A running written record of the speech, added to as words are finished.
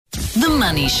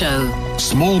Money Show.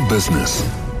 Small business.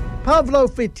 Pavlo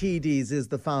Phitidis is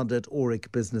the founder at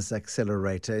Auric Business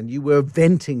Accelerator, and you were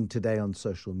venting today on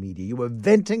social media. You were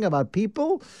venting about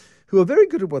people who are very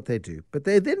good at what they do, but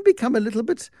they then become a little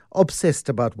bit obsessed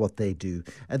about what they do.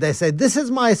 And they say, this is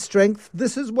my strength,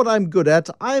 this is what I'm good at,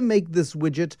 I make this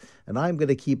widget, and I'm going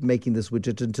to keep making this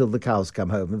widget until the cows come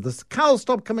home. If the cows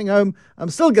stop coming home, I'm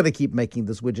still going to keep making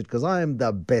this widget because I am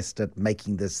the best at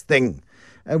making this thing.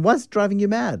 And what's driving you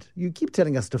mad? You keep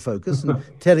telling us to focus and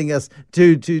telling us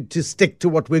to stick to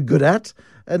what we're good at.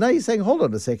 And now you're saying, hold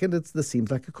on a second, this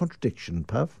seems like a contradiction,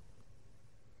 Pav.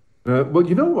 Well,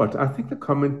 you know what? I think the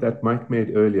comment that Mike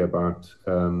made earlier about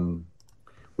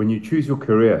when you choose your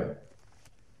career,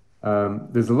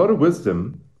 there's a lot of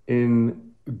wisdom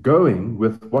in going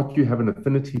with what you have an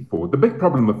affinity for. The big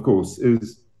problem, of course,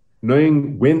 is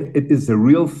knowing when it is a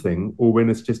real thing or when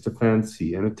it's just a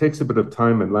fancy. And it takes a bit of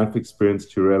time and life experience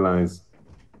to realize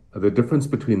the difference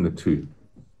between the two.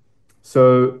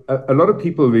 So a lot of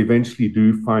people eventually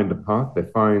do find a path. They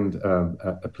find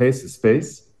a place, a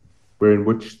space, in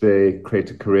which they create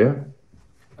a career.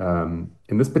 In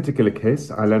this particular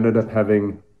case, I ended up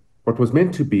having what was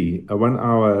meant to be a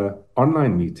 1-hour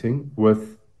online meeting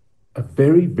with a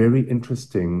very, very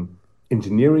interesting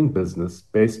engineering business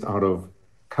based out of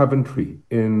Coventry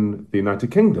in the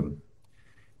United Kingdom.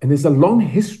 And there's a long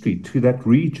history to that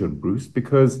region, Bruce,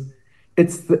 because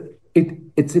it's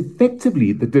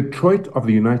effectively the Detroit of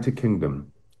the United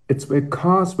Kingdom. It's where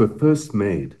cars were first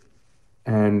made.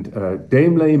 And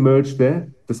Daimler emerged there,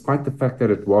 despite the fact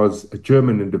that it was a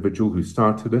German individual who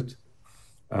started it.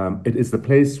 It is the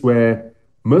place where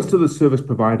most of the service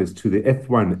providers to the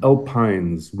F1,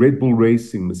 Alpines, Red Bull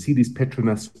Racing, Mercedes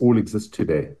Petronas all exist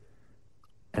today.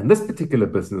 And this particular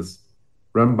business,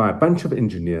 run by a bunch of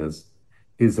engineers,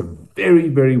 is a very,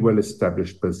 very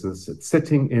well-established business. It's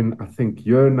sitting in, I think,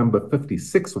 year number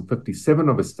 56 or 57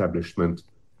 of establishment.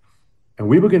 And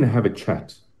we were going to have a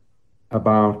chat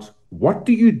about what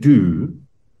do you do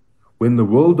when the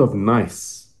world of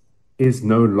NICE is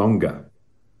no longer?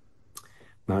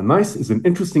 Now, NICE is an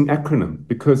interesting acronym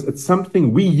because it's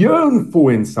something we yearn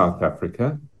for in South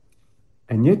Africa,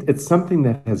 and yet it's something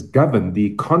that has governed the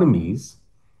economies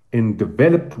in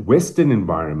developed Western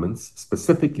environments,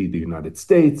 specifically the United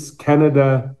States,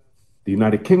 Canada, the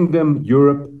United Kingdom,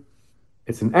 Europe.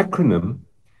 It's an acronym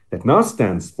that now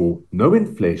stands for no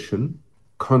inflation,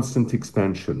 constant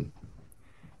expansion.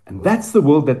 And that's the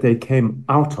world that they came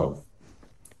out of.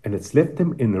 And it's left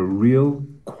them in a real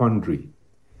quandary.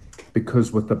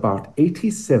 Because with about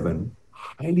 87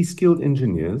 highly skilled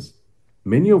engineers,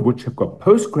 many of which have got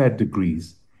postgrad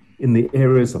degrees in the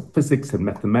areas of physics and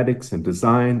mathematics and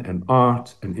design and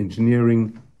art and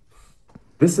engineering,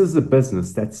 this is a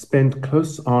business that spent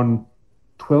close on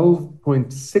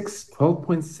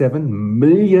 12.7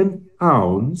 million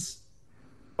pounds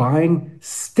buying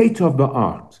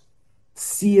state-of-the-art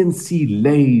CNC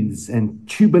lathes and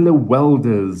tubular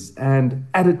welders and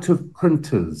additive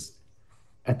printers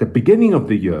at the beginning of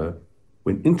the year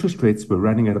when interest rates were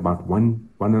running at about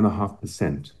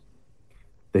 1.5%.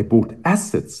 They bought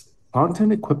assets, plant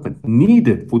and equipment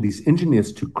needed for these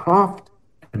engineers to craft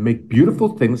and make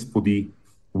beautiful things for the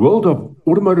world of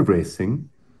automotive racing,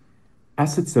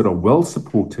 assets that are well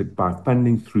supported by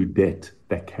funding through debt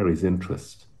that carries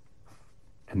interest.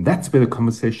 And that's where the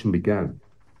conversation began.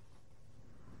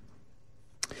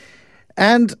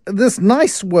 And this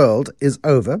nice world is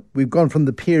over. We've gone from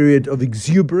the period of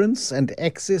exuberance and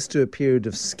excess to a period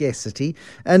of scarcity.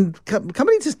 And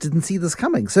companies just didn't see this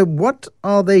coming. So what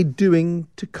are they doing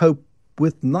to cope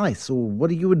with NICE? Or what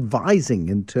are you advising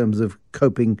in terms of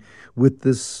coping with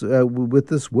this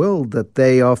world that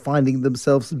they are finding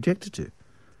themselves subjected to?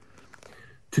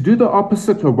 To do the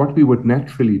opposite of what we would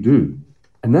naturally do.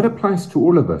 And that applies to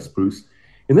all of us, Bruce.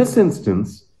 In this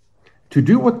instance, to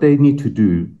do what they need to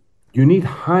do, you need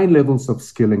high levels of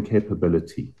skill and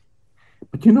capability.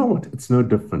 But you know what? It's no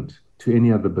different to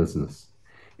any other business.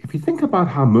 If you think about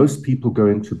how most people go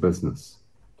into business,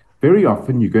 very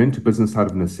often you go into business out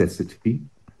of necessity,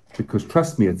 because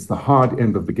trust me, it's the hard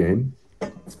end of the game.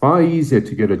 It's far easier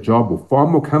to get a job or far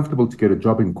more comfortable to get a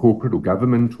job in corporate or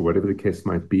government or whatever the case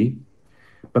might be.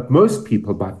 But most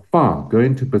people by far go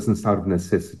into business out of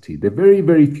necessity. There are very,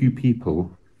 very few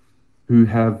people who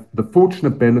have the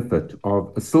fortunate benefit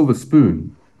of a silver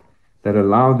spoon that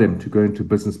allow them to go into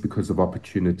business because of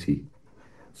opportunity.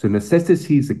 So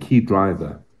necessity is a key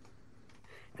driver.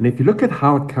 And if you look at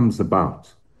how it comes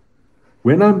about,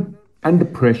 when I'm under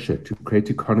pressure to create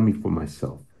economy for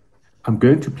myself, I'm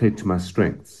going to play to my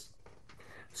strengths.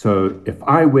 So if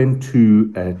I went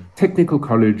to a technical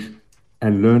college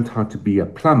and learned how to be a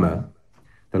plumber,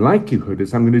 The likelihood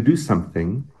is I'm going to do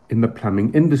something in the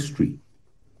plumbing industry.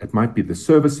 It might be the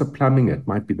service of plumbing, it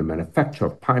might be the manufacture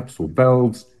of pipes or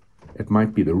valves, it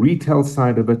might be the retail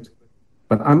side of it,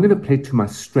 but I'm going to play to my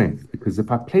strength, because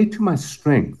if I play to my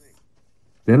strength,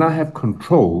 then I have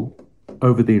control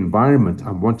over the environment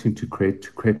I'm wanting to create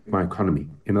my economy.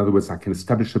 In other words, I can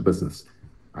establish a business.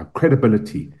 I have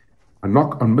credibility. I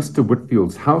knock on Mr.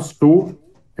 Whitfield's house door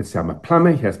and say, I'm a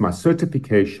plumber, he has my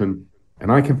certification,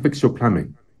 and I can fix your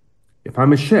plumbing. If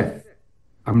I'm a chef,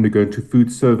 I'm going to go into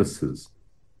food services.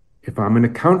 If I'm an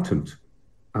accountant,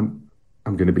 I'm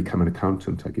going to become an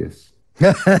accountant, I guess.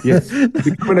 Yes,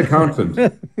 become an accountant.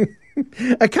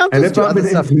 Accountants do other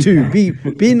stuff too.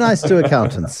 Be nice to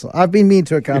accountants. I've been mean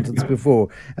to accountants before,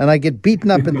 and I get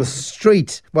beaten up in the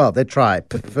street. Well, they try,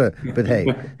 but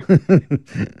hey,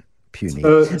 puny.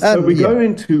 So we go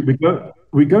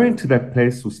into that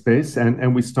place or space,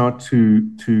 and we start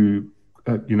to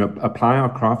apply our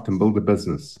craft and build a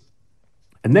business.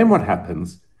 And then what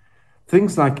happens?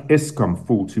 Things like Eskom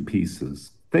fall to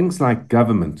pieces. Things like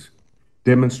government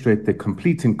demonstrate their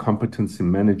complete incompetence in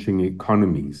managing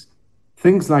economies.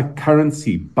 Things like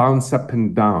currency bounce up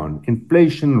and down,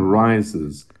 inflation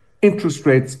rises, interest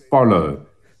rates follow.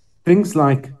 Things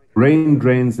like brain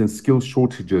drains and skill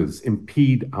shortages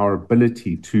impede our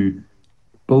ability to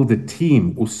build a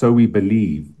team, or so we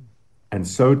believe. And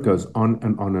so it goes on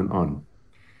and on and on.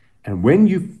 And when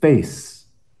you face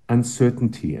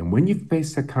uncertainty and when you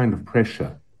face that kind of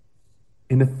pressure,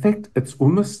 in effect, it's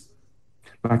almost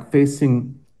like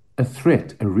facing a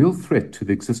threat, a real threat to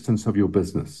the existence of your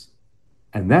business.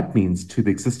 And that means to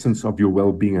the existence of your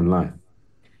well-being in life.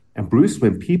 And Bruce,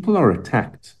 when people are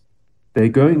attacked, they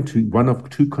go into one of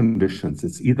two conditions.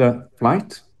 It's either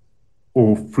flight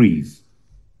or freeze.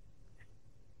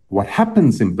 What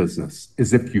happens in business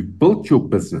is if you've built your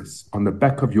business on the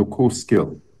back of your core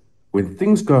skill, when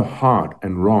things go hard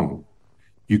and wrong,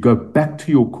 you go back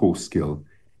to your core skill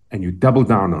and you double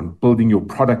down on building your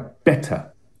product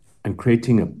better and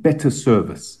creating a better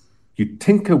service. You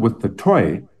tinker with the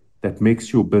toy that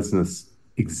makes your business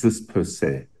exist per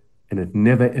se, and it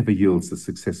never ever yields a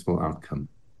successful outcome.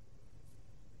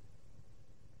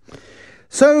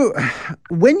 So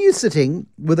when you're sitting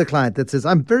with a client that says,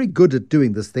 I'm very good at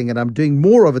doing this thing and I'm doing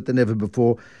more of it than ever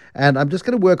before, and I'm just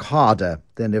going to work harder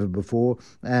than ever before,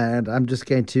 and I'm just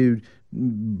going to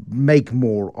make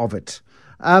more of it,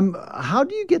 how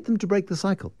do you get them to break the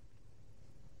cycle?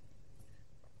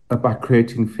 By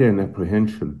creating fear and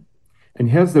apprehension. And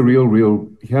here's the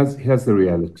here's the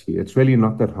reality. It's really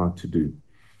not that hard to do.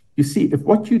 You see, if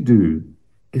what you do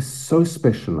is so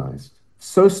specialized,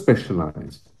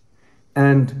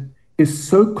 and is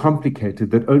so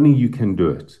complicated that only you can do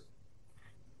it,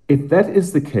 if that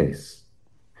is the case,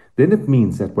 then it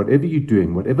means that whatever you're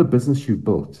doing, whatever business you've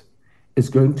built, is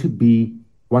going to be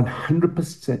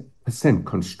 100%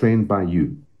 constrained by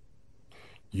you.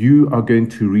 You are going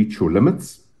to reach your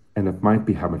limits, and it might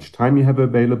be how much time you have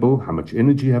available, how much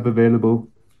energy you have available,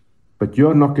 but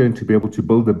you're not going to be able to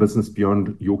build a business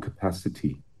beyond your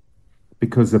capacity.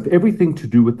 Because if everything to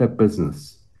do with that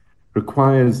business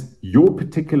requires your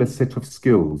particular set of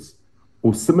skills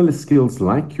or similar skills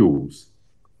like yours,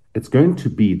 it's going to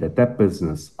be that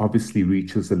business obviously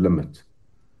reaches a limit.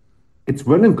 It's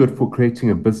well and good for creating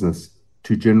a business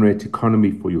to generate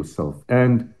economy for yourself.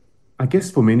 And I guess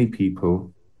for many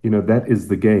people, that is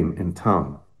the game in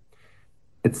town.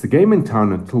 It's the game in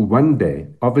town until one day,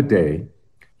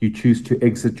 you choose to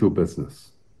exit your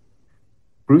business.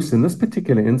 Bruce, in this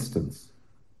particular instance,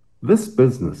 this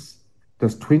business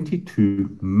does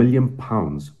 22 million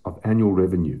pounds of annual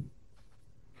revenue.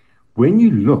 When you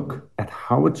look at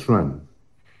how it's run,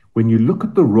 when you look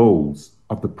at the roles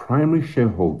of the primary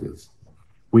shareholders,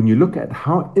 when you look at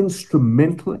how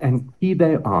instrumental and key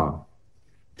they are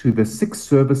to the 6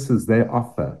 services they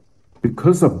offer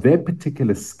because of their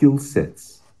particular skill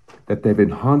sets that they've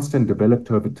enhanced and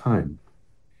developed over time,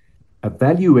 a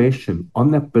valuation on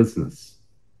that business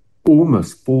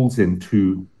almost falls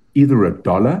into either a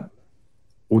dollar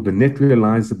or the net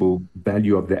realizable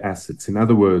value of their assets. In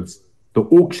other words, the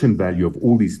auction value of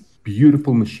all these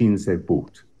beautiful machines they've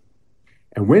bought.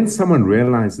 And when someone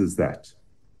realizes that,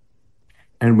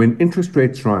 and when interest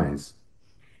rates rise,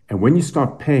 and when you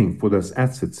start paying for those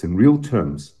assets in real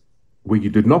terms, where you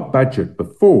did not budget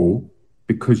before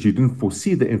because you didn't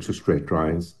foresee the interest rate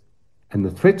rise, and the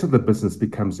threat of the business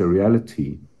becomes a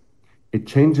reality, it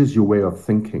changes your way of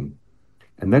thinking.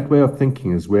 And that way of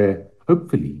thinking is where,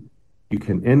 hopefully, you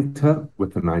can enter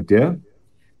with an idea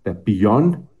that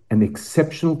beyond an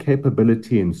exceptional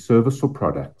capability in service or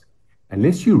product,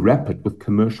 unless you wrap it with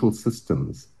commercial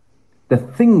systems the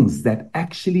things that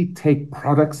actually take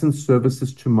products and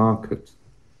services to market,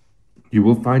 you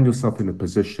will find yourself in a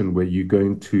position where you're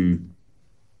going to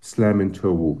slam into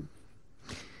a wall.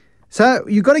 So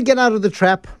you've got to get out of the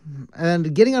trap,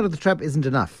 and getting out of the trap isn't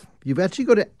enough. You've actually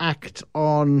got to act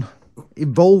on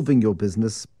evolving your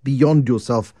business beyond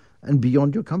yourself and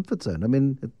beyond your comfort zone. I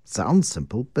mean, it sounds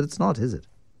simple, but it's not, is it?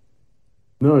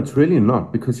 No, it's really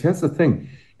not, because here's the thing.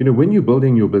 When you're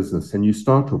building your business and you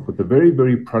start off with a very,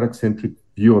 very product-centric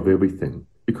view of everything,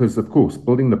 because, of course,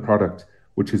 building the product,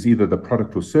 which is either the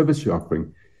product or service you're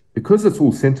offering, because it's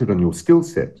all centered on your skill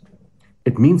set,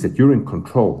 it means that you're in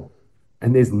control.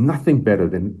 And there's nothing better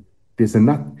than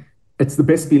it's the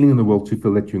best feeling in the world to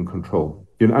feel that you're in control.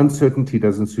 Uncertainty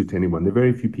doesn't suit anyone. There are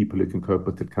very few people who can cope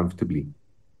with it comfortably.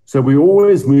 So we're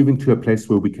always moving to a place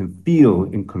where we can feel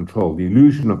in control. The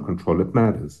illusion of control, it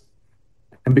matters.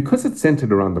 And because it's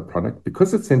centered around the product,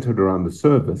 because it's centered around the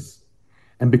service,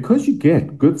 and because you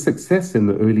get good success in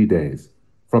the early days,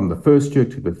 from the first year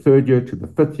to the third year to the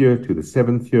fifth year to the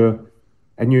seventh year,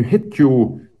 and you hit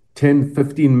your 10,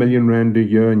 15 million rand a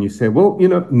year, and you say, well,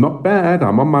 not bad,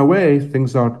 I'm on my way,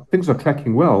 things are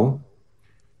tracking well.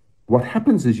 What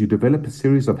happens is you develop a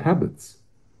series of habits.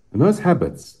 And those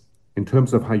habits, in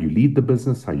terms of how you lead the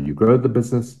business, how you grow the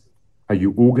business, how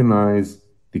you organize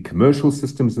the commercial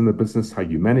systems in the business, how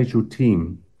you manage your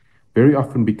team, very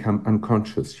often become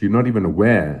unconscious. You're not even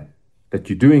aware that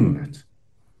you're doing that.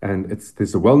 And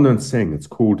there's a well-known saying, it's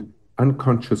called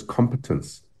unconscious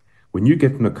competence. When you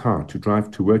get in a car to drive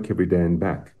to work every day and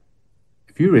back,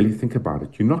 if you really think about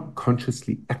it, you're not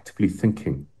consciously, actively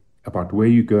thinking about where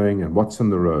you're going and what's on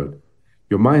the road.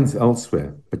 Your mind's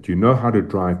elsewhere, but you know how to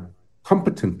drive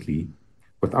competently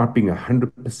without being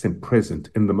 100% present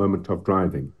in the moment of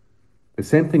driving. The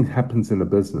same thing happens in a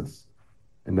business.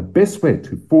 And the best way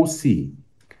to foresee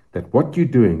that what you're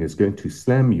doing is going to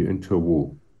slam you into a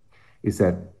wall is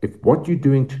that if what you're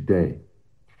doing today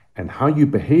and how you're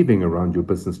behaving around your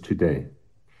business today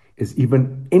is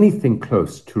even anything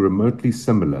close to remotely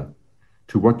similar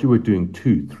to what you were doing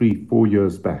 2, 3, 4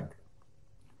 years back,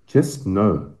 just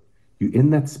know you're in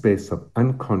that space of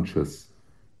unconscious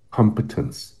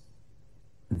competence.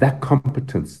 That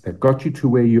competence that got you to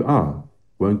where you are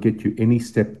won't get you any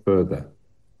step further.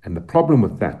 And the problem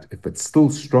with that, if it's still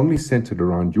strongly centered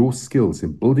around your skills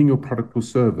in building your product or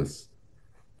service,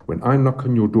 when I knock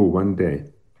on your door one day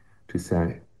to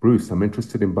say, Bruce, I'm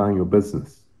interested in buying your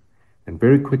business, and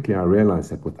very quickly I realize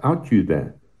that without you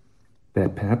there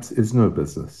perhaps is no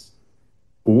business.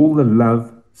 All the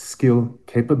love, skill,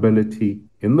 capability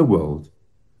in the world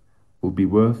will be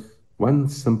worth one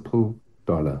simple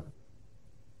dollar.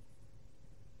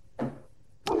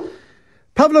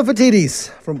 Pavlo Phitidis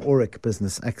from Auric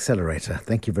Business Accelerator.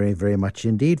 Thank you very, very much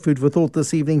indeed. Food for thought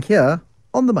this evening here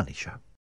on The Money Show.